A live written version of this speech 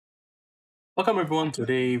Welcome everyone,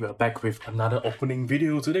 today we're back with another opening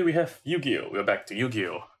video. Today we have Yu-Gi-Oh! We're back to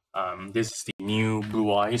Yu-Gi-Oh! This is the new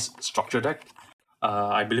Blue Eyes structure deck.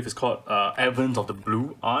 I believe it's called Advent of the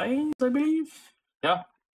Blue Eyes, I believe. Yeah.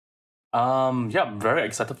 Yeah, I'm very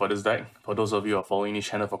excited for this deck. For those of you who are following this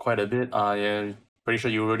channel for quite a bit, I'm pretty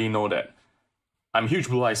sure you already know that I'm a huge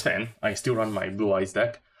Blue Eyes fan. I still run my Blue Eyes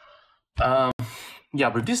deck. Yeah,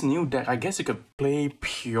 with this new deck, I guess you could play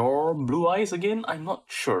pure Blue Eyes again. I'm not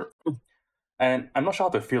sure. And I'm not sure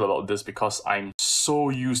how to feel about this because I'm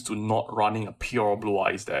so used to not running a pure Blue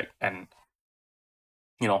Eyes deck and,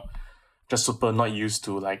 you know, just super not used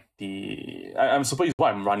to like I'm super used to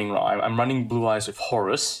what I'm running now. I'm running Blue Eyes with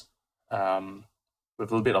Horus, with a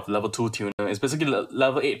little bit of level 2 tuner. It's basically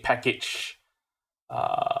level 8 package,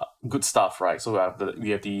 good stuff, right? So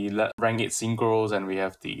we have the rank 8 synchros and we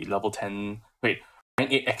have the level 10, rank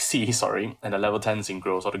 8 XC, sorry, and the level 10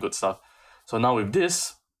 synchros, all the good stuff. So now with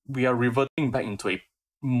this, we are reverting back into a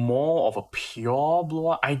more of a pure Blue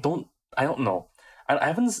Eye. I don't know. I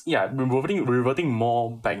haven't, yeah, reverting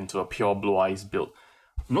more back into a pure Blue Eyes build.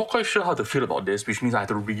 I'm not quite sure how to feel about this, which means I have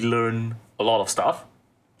to relearn a lot of stuff.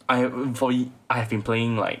 I have been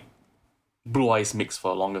playing like Blue Eyes mix for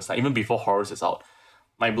the longest time, even before Horus is out.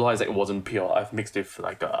 My Blue Eyes deck wasn't pure. I've mixed with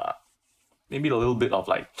like maybe a little bit of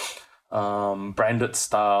like branded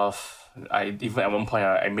stuff. Even at one point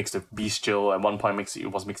I mixed with Bestial. At one point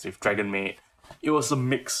it was mixed with Dragon Maid. It was a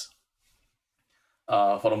mix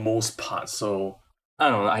for the most part. So I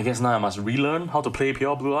don't know, I guess now I must relearn how to play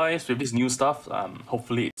pure Blue Eyes with this new stuff.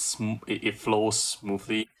 Hopefully it flows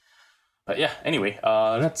smoothly. But yeah, anyway,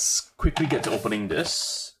 let's quickly get to opening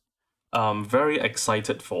this. Very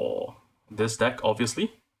excited for this deck,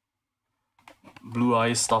 obviously. Blue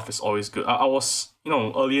Eyes stuff is always good. I was,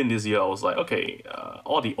 earlier in this year, I was like, okay,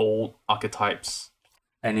 all the old archetypes,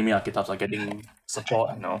 anime archetypes are getting support,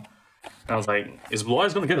 And I was like, is Blue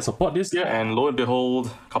Eyes going to get a support this year? And lo and behold,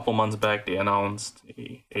 a couple months back, they announced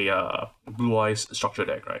a Blue Eyes structure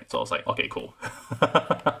deck, right? So I was like, okay, cool.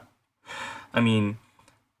 I mean,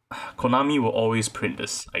 Konami will always print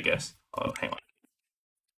this, I guess. Hang on.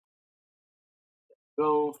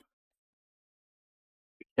 So,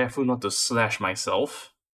 be careful not to slash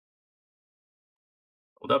myself.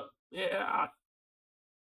 Hold up. Yeah.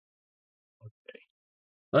 Okay.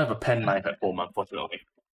 I don't have a pen knife at home, unfortunately.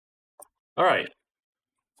 Alright.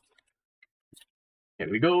 Here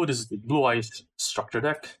we go. This is the Blue Eyes structure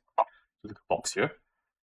deck. Look at the box here.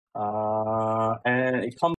 And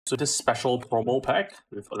it comes with this special promo pack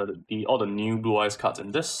with all the new Blue Eyes cards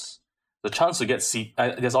in this. The chance to get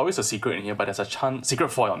there's always a secret in here, but there's a chance, secret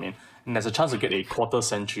foil, and there's a chance to get a quarter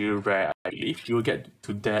century rare, I believe. You'll get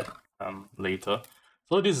to that later.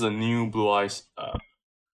 So this is a new Blue Eyes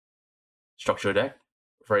structure deck.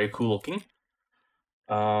 Very cool looking.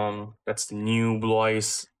 That's the new Blue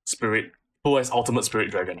Eyes Ultimate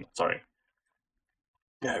Spirit Dragon. Sorry.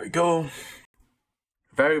 There we go.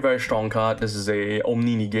 Very, very strong card. This is a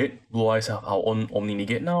Omni Negate. Blue Eyes have our own Omni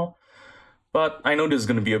Negate now. But I know this is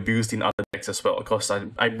going to be abused in other decks as well, because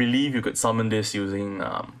I believe you could summon this using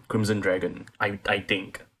Crimson Dragon. I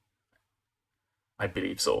think. I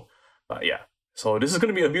believe so. But yeah. So this is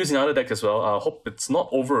going to be abused in other decks as well. I hope it's not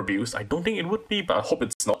over-abused. I don't think it would be, but I hope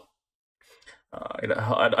it's not. I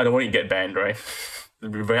don't want it to get banned, right?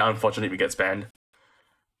 It'd be very unfortunate if it gets banned.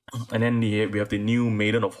 And then we have the new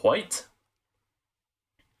Maiden of White.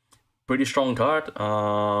 Pretty strong card.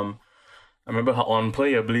 I remember how on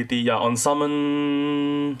playability, yeah, on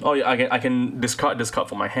summon, oh yeah, I can discard this card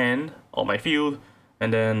from my hand or my field,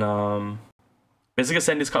 and then basically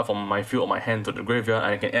send this card from my field or my hand to the graveyard,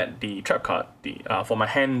 and I can add the trap card. For my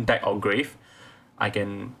hand, deck, or grave, I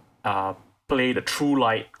can play the True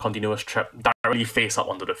Light Continuous Trap directly face up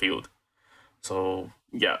onto the field. So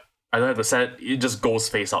yeah, I don't have to set it just goes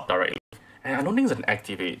face up directly. And I don't think it's an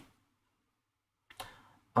activate.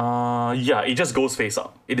 Yeah, it just goes face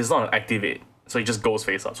up. It is not an activate, so it just goes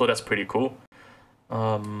face up. So that's pretty cool.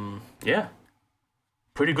 Yeah,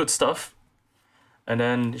 pretty good stuff. And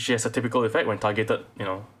then she has a typical effect when targeted.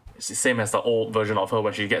 It's the same as the old version of her.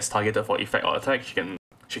 When she gets targeted for effect or attack,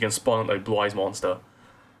 she can spawn a Blue Eyes monster.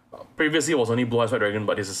 Previously it was only Blue Eyes White Dragon,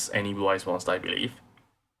 but this is any Blue Eyes monster, I believe.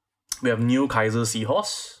 We have new Kaiser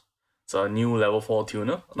Seahorse. It's a new level 4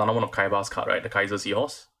 tuner. Another one of Kaiba's card, right? The Kaiser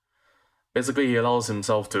Seahorse. Basically, he allows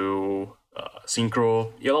himself to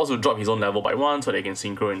synchro. He allows to drop his own level by 1 so they can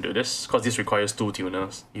synchro into this, because this requires 2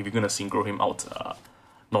 tuners if you're going to synchro him out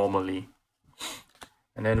normally.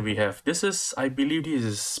 And then we have, I believe this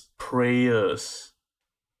is Prayers.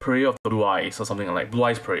 Prayer of the Blue Eyes or something like Blue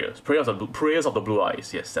Eyes Prayers. Prayers of the Blue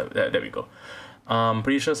Eyes. Yes, there we go. I'm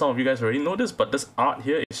pretty sure some of you guys already know this, but this art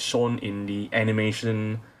here is shown in the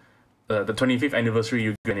animation, the 25th anniversary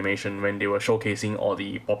Yu-Gi-Oh animation when they were showcasing all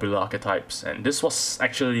the popular archetypes, and this was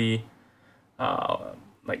actually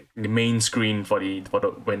like the main screen for the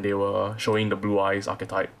when they were showing the Blue Eyes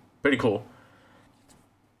archetype. Pretty cool.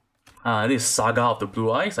 This is Saga of the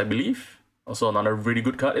Blue Eyes, I believe. Also another really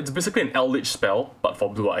good card. It's basically an Eldritch spell, but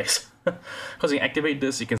for Blue Eyes. Because you activate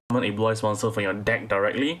this, you can summon a Blue Eyes monster from your deck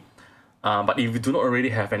directly. But if you do not already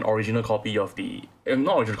have an original copy of the...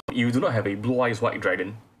 not original copy, you do not have a Blue Eyes White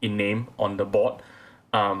Dragon in name on the board,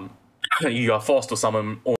 you are forced to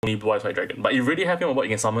summon only Blue Eyes White Dragon. But if you already have him on board,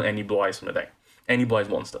 you can summon any Blue Eyes from the deck. Any Blue Eyes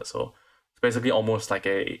monster. So it's basically almost like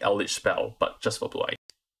a Eldritch spell, but just for Blue Eyes.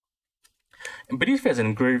 And believe he has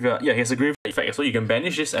a graveyard. Yeah, he has a graveyard effect, so you can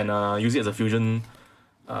banish this and use it as a fusion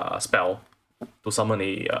spell to summon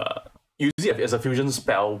a... use it as a fusion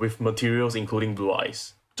spell with materials including Blue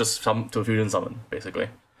Eyes. Just to fusion summon, basically.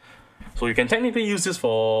 So you can technically use this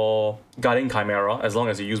for Guardian Chimera as long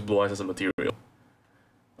as you use Blue Eyes as a material.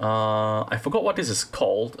 I forgot what this is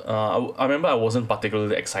called. I remember I wasn't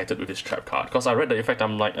particularly excited with this trap card because I read the effect.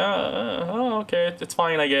 I'm like, okay, it's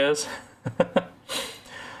fine, I guess.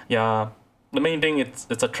 Yeah, the main thing it's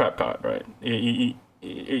a trap card, right? You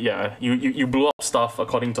blow up stuff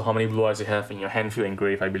according to how many Blue Eyes you have in your hand, field, and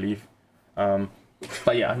grave, I believe.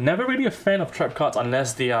 But yeah, never really a fan of trap cards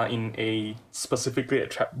unless they are in a specifically a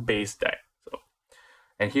trap based deck. So,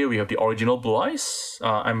 and here we have the original Blue Eyes.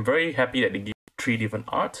 I'm very happy that they give 3 different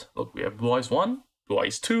art. Look, we have Blue Eyes 1, Blue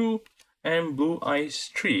Eyes 2, and Blue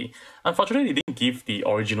Eyes 3. Unfortunately, they didn't give the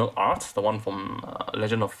original art, the one from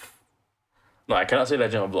Legend of... No, I cannot say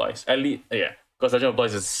Legend of Blue Eyes. At least, yeah, because Legend of Blue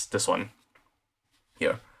Eyes is this one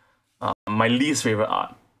here. My least favorite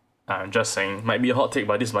art. I'm just saying, might be a hot take,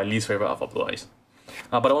 but this is my least favorite art for Blue Eyes.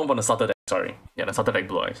 But the one from the starter deck, sorry. Yeah, the starter deck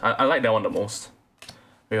Blue Eyes. I like that one the most.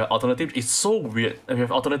 We have alternative. It's so weird. We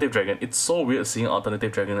have alternative dragon. It's so weird seeing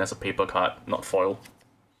alternative dragon as a paper card, not foil.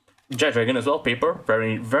 Jet dragon as well, paper.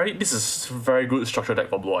 This is very good structure deck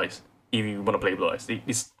for Blue Eyes. If you want to play Blue Eyes,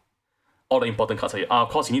 it's all the important cards are here. Of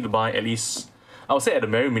course, you need to buy at least, I would say at the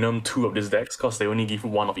very minimum 2 of these decks, because they only give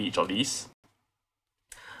 1 of each of these.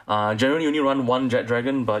 Generally, you only run 1 jet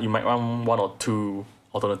dragon, but you might run 1 or 2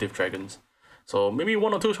 alternative dragons. So maybe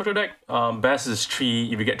 1 or 2 structure deck. Best is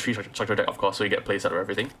 3 if you get 3 structure deck, of course, so you get plays out of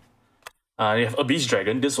everything. You have Abyss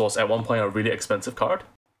Dragon. This was at one point a really expensive card,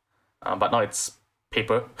 but now it's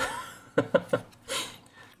paper.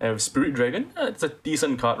 And Spirit Dragon. It's a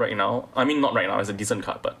decent card right now. I mean, not right now, it's a decent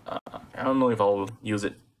card, but I don't know if I'll use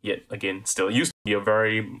it yet again. Still, it used to be a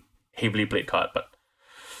very heavily played card, but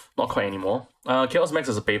not quite anymore. Chaos Max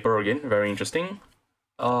is a paper again, very interesting.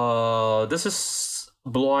 This is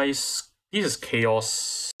Blue Eyes. This is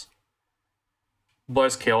Chaos. Blue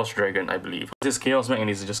Eyes Chaos Dragon, I believe. This is Chaos Max and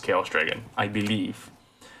this is just Chaos Dragon, I believe.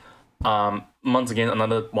 Once again,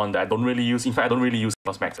 another one that I don't really use. In fact, I don't really use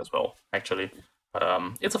Chaos Max as well, actually. But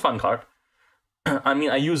it's a fun card. I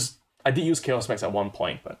mean, I did use Chaos Max at one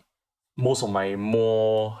point, but most of my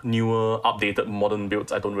more newer, updated, modern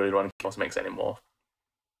builds, I don't really run Chaos Max anymore.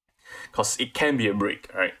 Because it can be a break,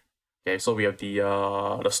 right? Okay, so we have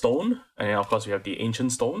the stone, and then of course we have the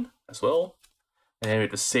ancient stone as well. And then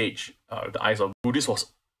with the sage, the eyes of blue. This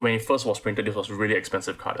was, when it first was printed, this was a really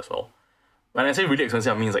expensive card as well. When I say really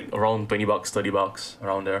expensive, I mean it's like around 20 bucks, 30 bucks,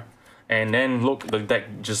 around there. And then look, the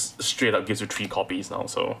deck just straight up gives you 3 copies now,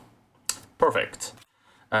 so perfect.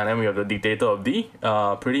 And then we have the Dictator of D,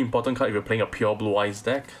 pretty important card if you're playing a pure Blue Eyes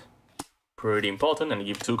deck. Pretty important, and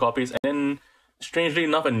you give 2 copies. And then, strangely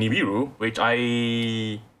enough, a Nibiru, which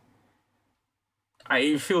I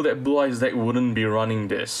feel that Blue Eyes deck wouldn't be running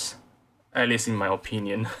this, at least in my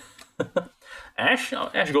opinion. Ash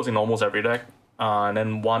goes in almost every deck. And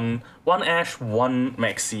then one Ash, 1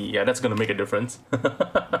 Maxi. Yeah, that's gonna make a difference.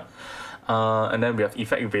 And then we have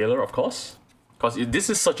Effect Veiler, of course, because this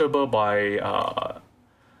is searchable by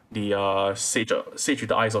the Sage with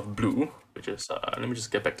the Eyes of Blue, which is let me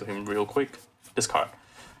just get back to him real quick. This card,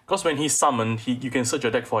 because when he's summoned, you can search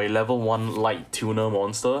your deck for a level 1 Light Tuner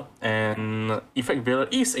monster, and Effect Veiler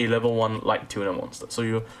is a level 1 Light Tuner monster. So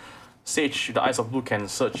you Sage with the Eyes of Blue can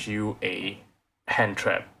search you a hand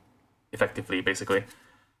trap, effectively, basically.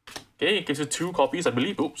 Okay, it gives you 2 copies, I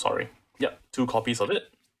believe. Oops, sorry. Yeah, 2 copies of it.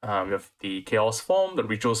 We have the Chaos Form, the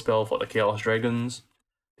Ritual Spell for the Chaos Dragons,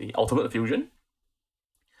 the Ultimate Fusion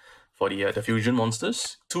for the Fusion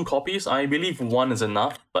monsters. 2 copies, I believe 1 is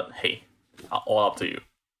enough, but hey, all up to you.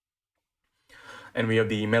 And we have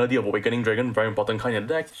the Melody of Awakening Dragon, very important kind of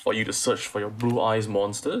deck for you to search for your Blue Eyes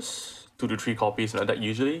monsters. 2 to 3 copies in a deck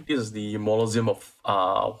usually. This is the Mausoleum of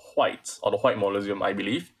White, or the White Mausoleum, I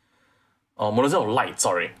believe. Monozen of Light,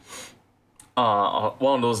 sorry.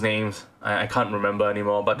 One of those names, I can't remember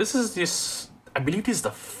anymore, but I believe this is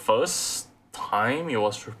the first time it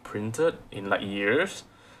was reprinted in like years.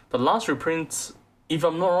 The last reprint, if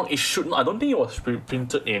I'm not wrong, I don't think it was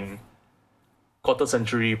reprinted in Quarter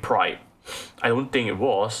Century Pride. I don't think it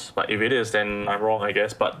was, but if it is, then I'm wrong, I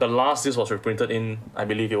guess. But the last this was reprinted in, I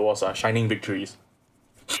believe it was Shining Victories.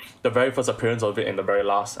 The very first appearance of it and the very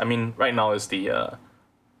last. I mean, right now is the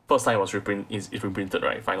first time it was reprinted,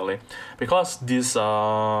 right, finally. Because this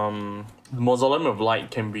Mausoleum of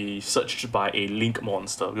Light can be searched by a Link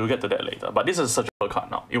monster. We'll get to that later. But this is a searchable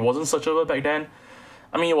card now. It wasn't searchable back then.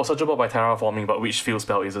 I mean, it was searchable by terraforming, but which field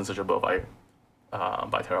spell isn't searchable by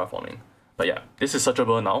terraforming? But yeah, this is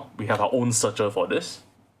searchable now. We have our own searcher for this.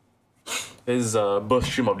 This is a Birth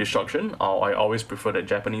Stream of Destruction. I always prefer the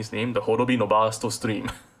Japanese name, the Hodobi no Burst Stream.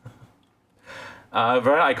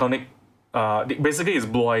 Very iconic. Basically, it's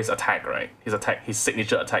Blue Eyes attack, right? His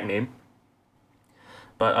signature attack name.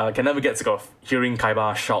 But can never get sick of hearing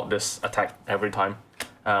Kaiba shout this attack every time.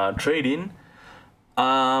 Trade in.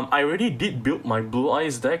 I already did build my Blue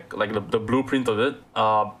Eyes deck, like the blueprint of it.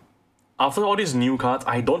 After all these new cards,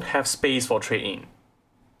 I don't have space for trade-in.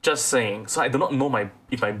 Just saying. So I do not know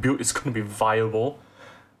if my build is going to be viable.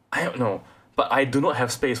 I don't know. But I do not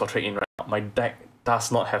have space for trade-in right now. My deck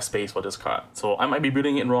does not have space for this card. So I might be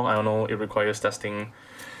building it wrong. I don't know. It requires testing.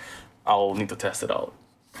 I'll need to test it out.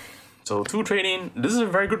 So 2 trade-in. This is a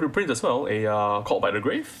very good reprint as well. A Called by the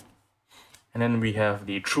Grave. And then we have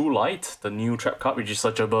the True Light, the new trap card, which is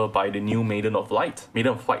searchable by the new Maiden of Light.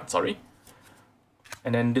 Maiden of Light, sorry.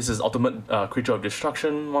 And then this is Ultimate Creature of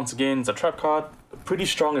Destruction. Once again, it's a trap card. Pretty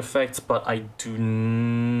strong effects, but I do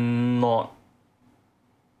not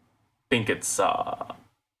think it's that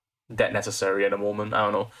necessary at the moment. I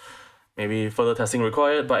don't know. Maybe further testing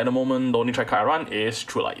required, but at the moment, the only trap card I run is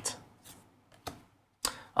True Light.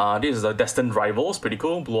 This is the Destined Rivals. Pretty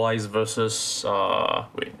cool. Blue Eyes versus...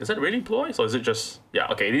 wait, is that really Blue Eyes? Or is it just... Yeah,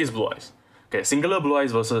 okay, it is Blue Eyes. Okay, singular Blue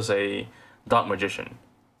Eyes versus a Dark Magician.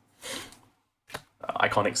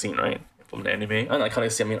 Iconic scene, right? From the anime. An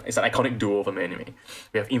iconic scene, I mean, it's an iconic duo from the anime.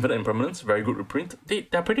 We have Infinite Impermanence, very good reprint.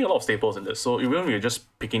 They're pretty a lot of staples in this, so even if you're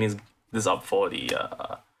just picking this up for the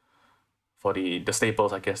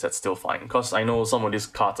staples, I guess that's still fine. Because I know some of these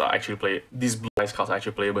cards are actually these Blue Eyes cards are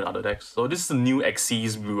actually playable in other decks. So this is the new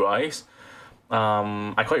Xyz Blue Eyes.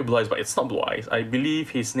 I call it Blue Eyes, but it's not Blue Eyes. I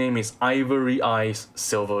believe his name is Ivory Eyes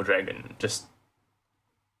Silver Dragon. Just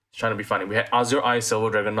trying to be funny. We had Azure Eyes Silver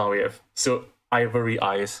Dragon, now we have Ivory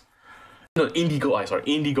Eyes. No, Indigo Eyes, sorry.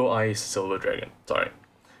 Indigo Eyes Silver Dragon. Sorry.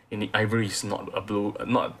 Ivory is not a blue,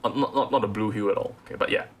 not a blue hue at all. Okay, but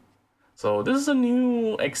yeah. So this is a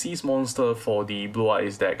new Xyz monster for the Blue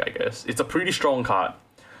Eyes deck, I guess. It's a pretty strong card.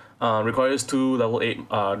 Requires 2 level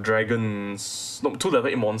 8 dragons. No, 2 level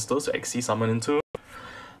 8 monsters to Xyz summon into.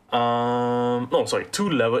 No, sorry, 2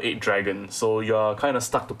 level 8 dragons. So you're kind of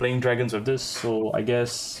stuck to playing dragons with this. So I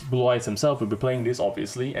guess Blue Eyes himself will be playing this,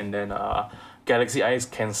 obviously, and then Galaxy Eyes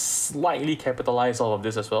can slightly capitalize off of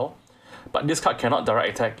this as well. But this card cannot direct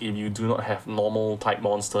attack if you do not have normal type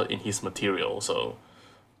monster in his material. So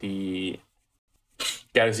the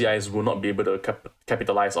Galaxy Eyes will not be able to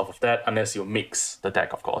capitalize off of that unless you mix the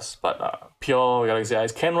deck, of course. But pure Galaxy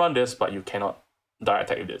Eyes can run this, but you cannot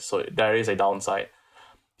direct attack with this. So there is a downside.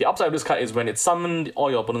 The upside of this card is when it's summoned,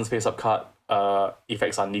 all your opponent's face-up card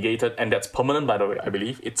effects are negated, and that's permanent, by the way, I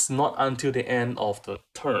believe. It's not until the end of the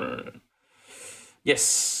turn.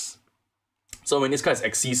 Yes. So when this card is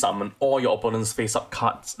Xyz summoned, all your opponent's face-up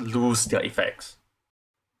cards lose their effects.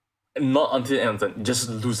 Not until the end of the turn, just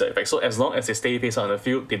lose their effects. So as long as they stay face-up on the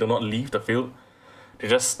field, they do not leave the field, they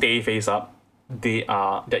just stay face-up, their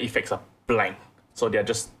effects are blank. So they're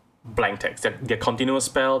just blank text. Their continuous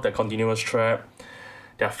spell, their continuous trap,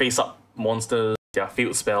 their face-up monsters, their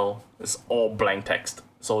field spell is all blank text.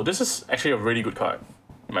 So this is actually a really good card,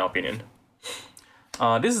 in my opinion.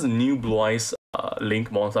 This is a new Blue Eyes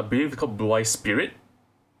Link monster. I believe it's called Blue Eyes Spirit.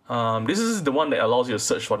 This is the one that allows you to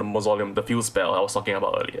search for the Mausoleum, the field spell I was talking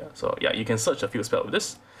about earlier. So yeah, you can search the field spell with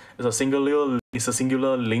this. It's a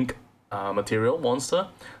singular Link material monster.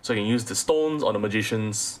 So you can use the stones or the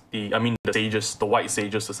magicians, the sages, the white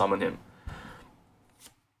sages to summon him.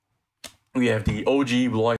 We have the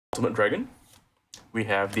OG Blue Eyes Ultimate Dragon. We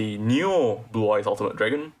have the Neo Blue Eyes Ultimate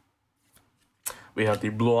Dragon. We have the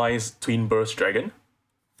Blue Eyes Twin Burst Dragon.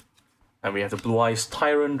 And we have the Blue Eyes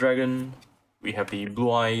Tyrant Dragon. We have the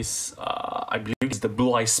Blue Eyes, I believe it's the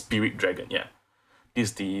Blue Eyes Spirit Dragon, yeah.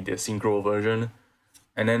 This is the synchro version.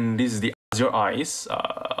 And then this is the Azure Eyes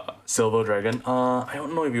Silver Dragon. I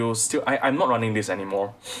don't know if you still... I'm not running this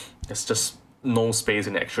anymore. There's just no space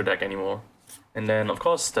in the extra deck anymore. And then, of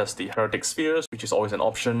course, there's the Heretic Spheres, which is always an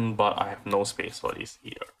option, but I have no space for this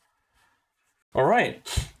here.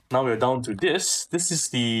 Alright, now we're down to this. This is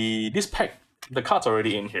this pack, the cards are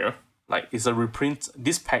already in here. Like, it's a reprint.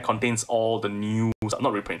 This pack contains all the new,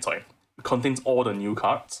 not reprint, sorry. It contains all the new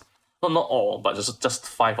cards. Not all, but just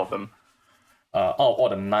 5 of them. Out of all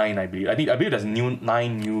the 9, I believe. I believe there's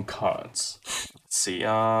 9 new cards. Let's see.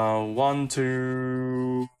 1,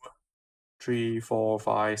 2, 3, 4,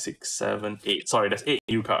 5, 6, 7, 8. Sorry, there's 8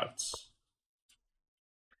 new cards.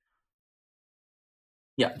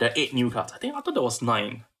 Yeah, there are 8 new cards. I thought there was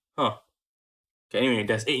 9. Huh. Okay, anyway,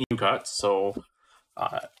 there's 8 new cards. So,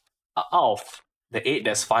 out of the 8,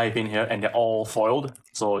 there's 5 in here, and they're all foiled.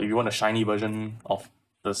 So if you want a shiny version of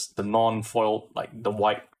the non-foiled, like the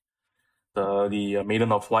white, the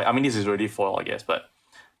Maiden of White. I mean, this is already foil, I guess, but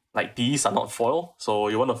like these are not foil. So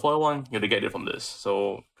you want a foil one, you have to get it from this.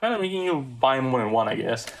 So kind of making you buy more than one, I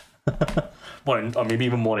guess. Or maybe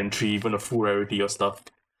even more than 3, even a full rarity or stuff.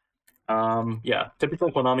 Yeah,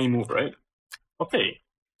 typical Konami move, right? Okay,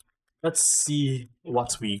 let's see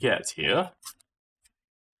what we get here.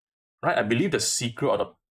 Right, I believe the secret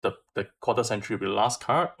or the quarter century will be the last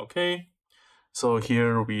card. Okay, so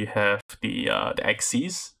here we have the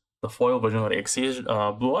Axes, the foil version of the Axes,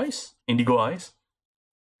 Blue Eyes, Indigo Eyes.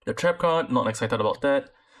 The trap card, not excited about that.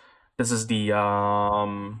 This is the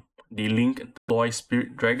Link Boy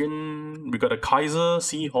Spirit Dragon. We got a Kaiser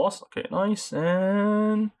Seahorse. Okay, nice.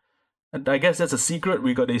 And I guess that's a secret.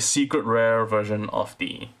 We got a secret rare version of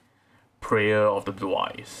the Prayer of the Blue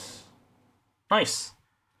Eyes. Nice.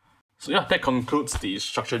 So yeah, that concludes the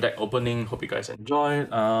structure deck opening. Hope you guys enjoyed.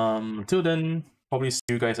 Until then, probably see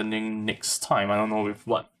you guys ending next time. I don't know with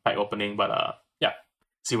what pack opening, but yeah,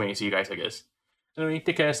 see when you see you guys, I guess. Anyway,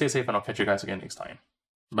 take care, stay safe, and I'll catch you guys again next time.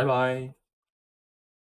 Bye bye.